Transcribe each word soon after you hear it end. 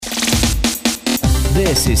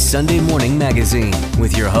This is Sunday Morning Magazine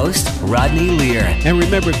with your host, Rodney Lear. And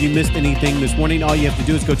remember, if you missed anything this morning, all you have to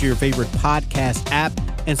do is go to your favorite podcast app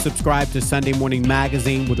and subscribe to Sunday Morning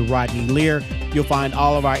Magazine with Rodney Lear. You'll find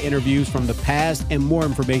all of our interviews from the past and more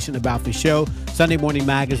information about the show. Sunday Morning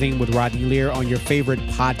Magazine with Rodney Lear on your favorite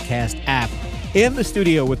podcast app. In the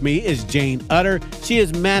studio with me is Jane Utter. She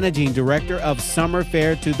is Managing Director of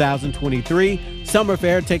Summerfair 2023.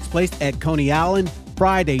 Summerfair takes place at Coney Island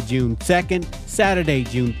Friday, June 2nd, Saturday,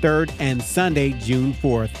 June 3rd, and Sunday, June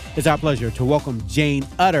 4th. It's our pleasure to welcome Jane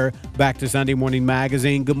Utter back to Sunday Morning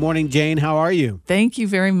Magazine. Good morning, Jane. How are you? Thank you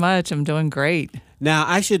very much. I'm doing great. Now,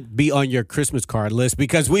 I should be on your Christmas card list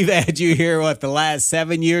because we've had you here, the last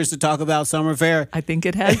 7 years to talk about Summerfair? I think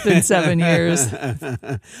it has been 7 years.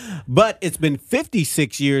 But it's been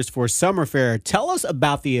 56 years for Summerfair. Tell us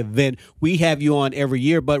about the event. We have you on every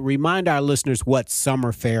year, but remind our listeners what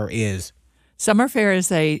Summerfair is. Summerfair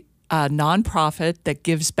is a nonprofit that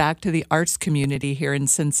gives back to the arts community here in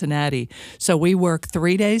Cincinnati. So we work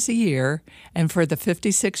 3 days a year, and for the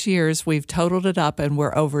 56 years, we've totaled it up, and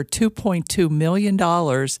we're over $2.2 million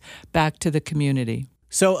back to the community.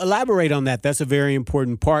 So elaborate on that. That's a very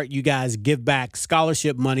important part. You guys give back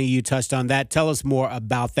scholarship money. You touched on that. Tell us more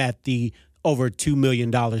about that, the over $2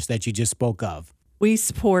 million that you just spoke of. We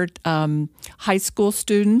support high school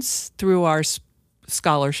students through our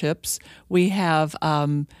scholarships. We have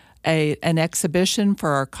an exhibition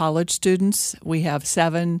for our college students. We have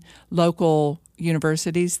 7 local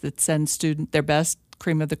universities that send their best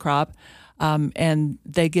cream of the crop, and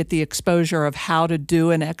they get the exposure of how to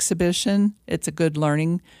do an exhibition. It's a good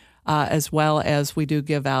learning, as well as we do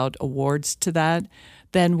give out awards to that.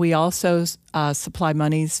 Then we also supply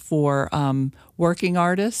monies for working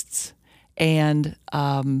artists, and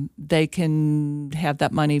they can have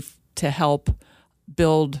that money to help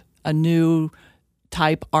build a new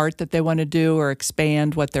type art that they want to do or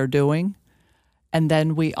expand what they're doing. And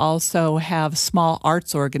then we also have small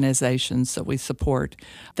arts organizations that we support.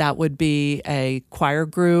 That would be a choir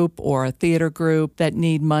group or a theater group that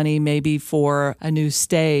need money maybe for a new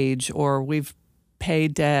stage, or we've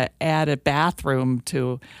paid to add a bathroom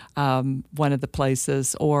to one of the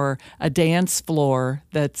places, or a dance floor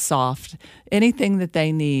that's soft. Anything that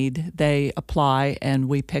they need, they apply, and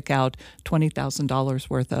we pick out $20,000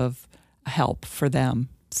 worth of help for them.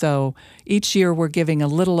 So each year we're giving a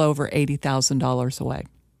little over $80,000 away.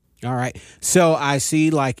 All right. So I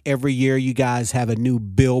see every year you guys have a new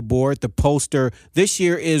billboard. The poster this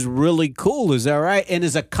year is really cool. Is that right? And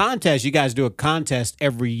it's a contest. You guys do a contest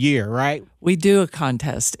every year, right? We do a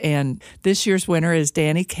contest. And this year's winner is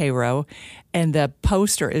Danny Cairo. And the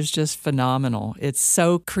poster is just phenomenal. It's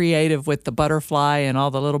so creative with the butterfly and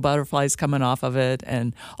all the little butterflies coming off of it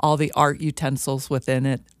and all the art utensils within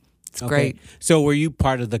it. It's great. So were you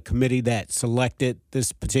part of the committee that selected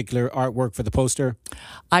this particular artwork for the poster?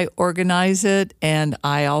 I organize it, and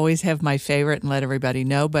I always have my favorite and let everybody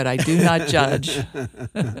know, but I do not judge.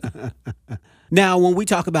 Now, when we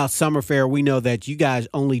talk about Summerfair, we know that you guys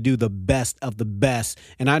only do the best of the best.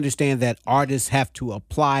 And I understand that artists have to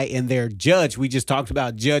apply and they're judged. We just talked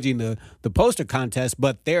about judging the poster contest,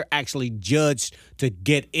 but they're actually judged to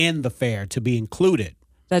get in the fair, to be included.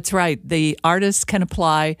 That's right. The artists can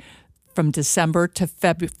apply from December to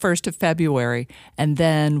 1st of February, and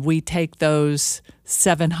then we take those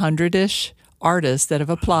 700-ish artists that have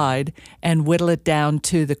applied and whittle it down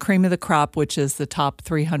to the cream of the crop, which is the top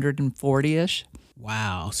 340-ish.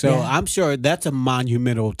 Wow. So yeah. I'm sure that's a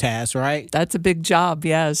monumental task, right? That's a big job,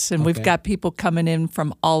 yes. And We've got people coming in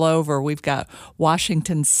from all over. We've got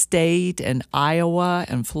Washington State and Iowa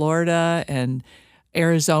and Florida and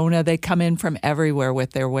Arizona. They come in from everywhere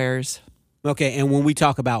with their wares. Okay, and when we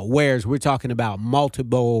talk about wares, we're talking about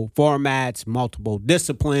multiple formats, multiple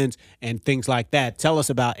disciplines, and things like that.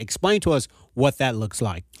 Explain to us what that looks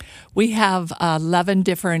like. We have 11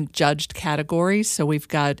 different judged categories. So we've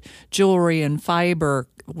got jewelry and fiber,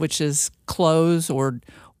 which is clothes or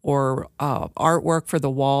artwork for the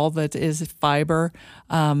wall that is fiber.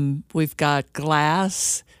 We've got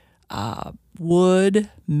glass, wood,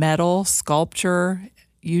 metal, sculpture,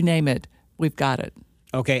 you name it, we've got it.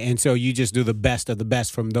 Okay, and so you just do the best of the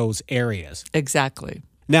best from those areas. Exactly.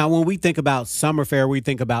 Now, when we think about Summerfair, we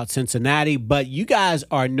think about Cincinnati, but you guys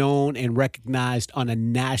are known and recognized on a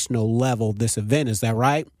national level, this event. Is that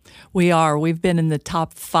right? We are. We've been in the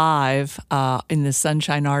top 5 in the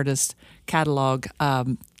Sunshine Artist catalog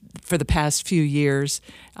for the past few years.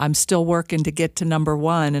 I'm still working to get to number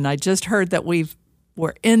 1, and I just heard that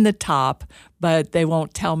we're in the top, but they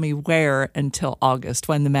won't tell me where until August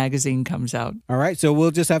when the magazine comes out. All right, so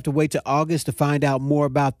we'll just have to wait till August to find out more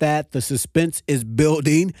about that. The suspense is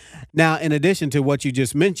building. Now, in addition to what you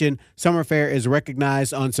just mentioned, Summerfair is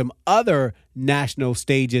recognized on some other national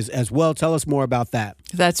stages as well. Tell us more about that.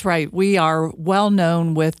 That's right. We are well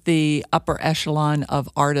known with the upper echelon of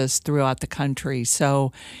artists throughout the country.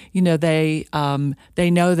 So, they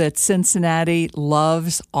know that Cincinnati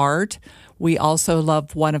loves art. We also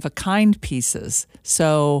love one-of-a-kind pieces.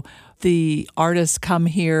 So the artists come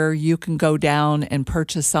here, you can go down and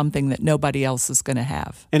purchase something that nobody else is going to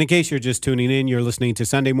have. And in case you're just tuning in, you're listening to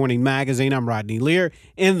Sunday Morning Magazine. I'm Rodney Lear.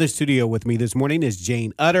 In the studio with me this morning is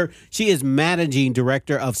Jane Utter. She is Managing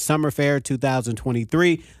Director of Summerfair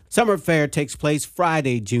 2023. Summerfair takes place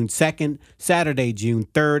Friday, June 2nd, Saturday, June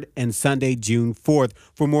 3rd, and Sunday, June 4th.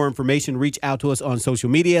 For more information, reach out to us on social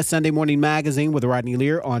media, Sunday Morning Magazine with Rodney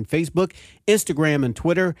Lear on Facebook, Instagram, and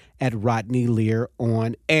Twitter at Rodney Lear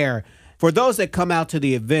on Air. For those that come out to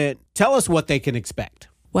the event, tell us what they can expect.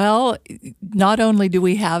 Well, not only do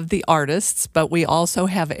we have the artists, but we also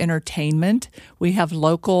have entertainment. We have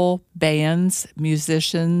local bands,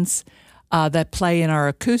 musicians that play in our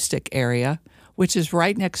acoustic area, which is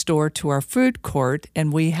right next door to our food court,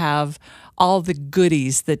 and we have all the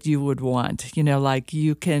goodies that you would want. Like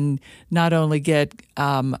you can not only get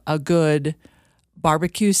a good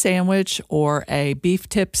barbecue sandwich or a beef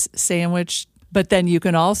tips sandwich, but then you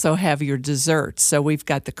can also have your desserts. So we've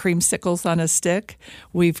got the creamsicles on a stick.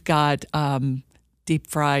 We've got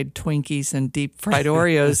deep-fried Twinkies and deep-fried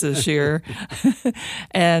Oreos this year.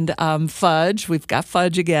 And fudge. We've got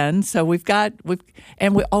fudge again. So we've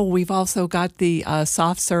also got the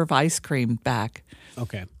soft serve ice cream back.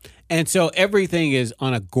 Okay. And so everything is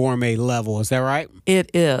on a gourmet level. Is that right?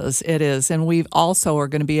 It is. And we also are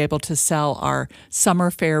going to be able to sell our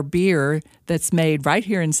Summerfair beer that's made right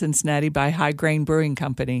here in Cincinnati by High Grain Brewing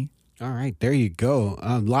Company. All right. There you go.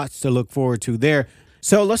 Lots to look forward to there.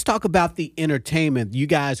 So let's talk about the entertainment. You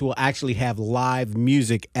guys will actually have live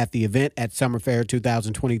music at the event at Summerfair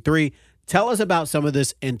 2023. Tell us about some of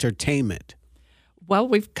this entertainment. Well,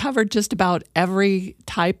 we've covered just about every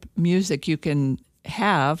type music you can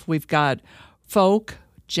have. We've got folk,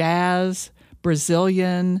 jazz,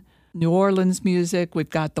 Brazilian, New Orleans music. We've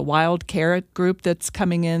got the Wild Carrot group that's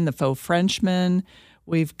coming in, the Faux Frenchmen.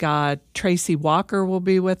 We've got Tracy Walker will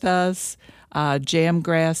be with us,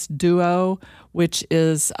 Jamgrass Duo, which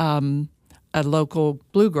is a local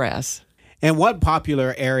bluegrass. And one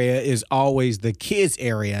popular area is always the kids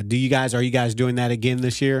area. Are you guys doing that again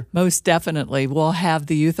this year? Most definitely. We'll have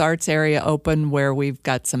the youth arts area open where we've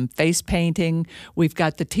got some face painting. We've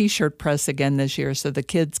got the T-shirt press again this year so the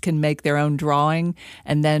kids can make their own drawing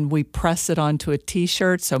and then we press it onto a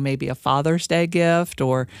T-shirt, so maybe a Father's Day gift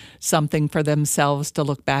or something for themselves to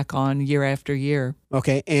look back on year after year.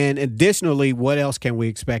 Okay. And additionally, what else can we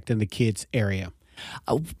expect in the kids area?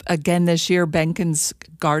 Again, this year, Benken's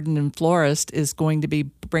Garden and Florist is going to be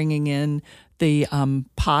bringing in the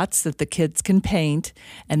pots that the kids can paint,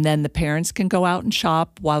 and then the parents can go out and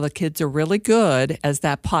shop while the kids are really good as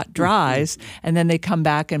that pot dries, and then they come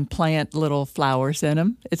back and plant little flowers in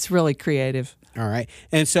them. It's really creative. All right.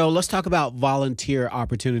 And so let's talk about volunteer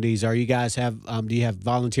opportunities. Do you have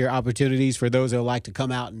volunteer opportunities for those that would like to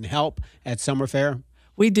come out and help at Summerfair?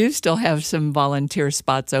 We do still have some volunteer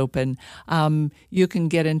spots open. You can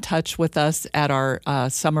get in touch with us at our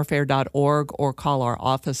summerfair.org or call our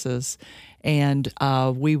offices, and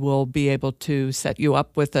we will be able to set you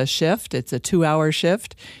up with a shift. It's a 2-hour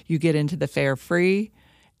shift. You get into the fair free,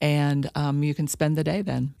 and you can spend the day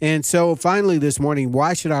then. And so finally this morning,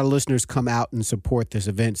 why should our listeners come out and support this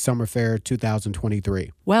event, Summerfair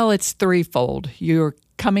 2023? Well, it's threefold. You're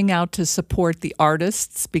coming out to support the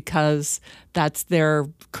artists because that's their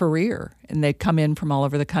career and they come in from all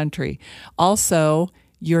over the country. Also,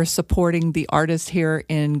 you're supporting the artists here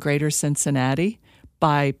in Greater Cincinnati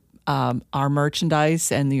by our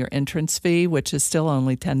merchandise and your entrance fee, which is still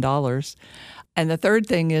only $10. And the third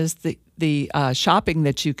thing is the shopping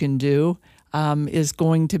that you can do is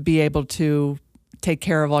going to be able to take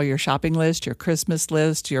care of all your shopping list, your Christmas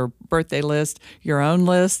list, your birthday list, your own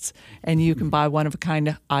lists, and you can buy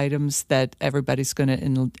one-of-a-kind items that everybody's going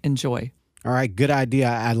to enjoy. All right, good idea.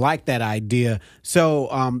 I like that idea.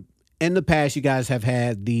 So in the past, you guys have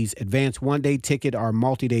had these advanced one-day ticket or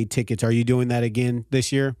multi-day tickets. Are you doing that again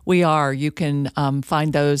this year? We are. You can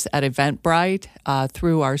find those at Eventbrite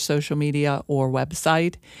through our social media or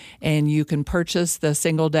website, and you can purchase the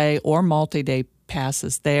single-day or multi-day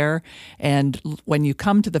passes there. And when you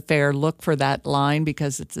come to the fair, look for that line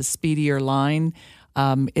because it's a speedier line.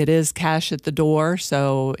 It is cash at the door,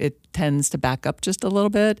 so it tends to back up just a little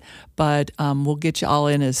bit, but we'll get you all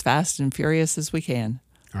in as fast and furious as we can.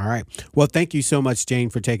 All right. Well, thank you so much, Jane,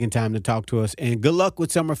 for taking time to talk to us. And good luck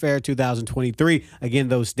with Summerfair 2023. Again,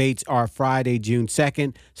 those dates are Friday, June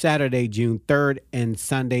 2nd, Saturday, June 3rd, and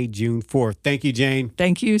Sunday, June 4th. Thank you, Jane.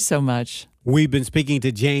 Thank you so much. We've been speaking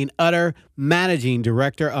to Jane Utter, Managing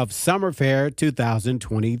Director of Summerfair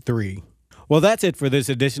 2023. Well, that's it for this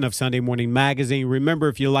edition of Sunday Morning Magazine. Remember,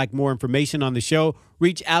 if you'd like more information on the show,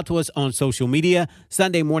 reach out to us on social media.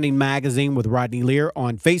 Sunday Morning Magazine with Rodney Lear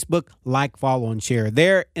on Facebook. Like, follow, and share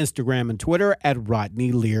there. Instagram and Twitter at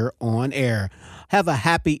Rodney Lear on air. Have a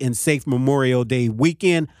happy and safe Memorial Day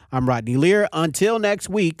weekend. I'm Rodney Lear. Until next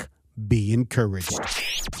week, be encouraged.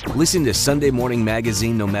 Listen to Sunday Morning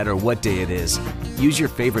Magazine no matter what day it is. Use your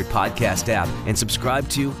favorite podcast app and subscribe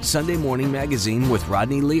to Sunday Morning Magazine with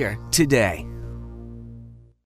Rodney Lear today.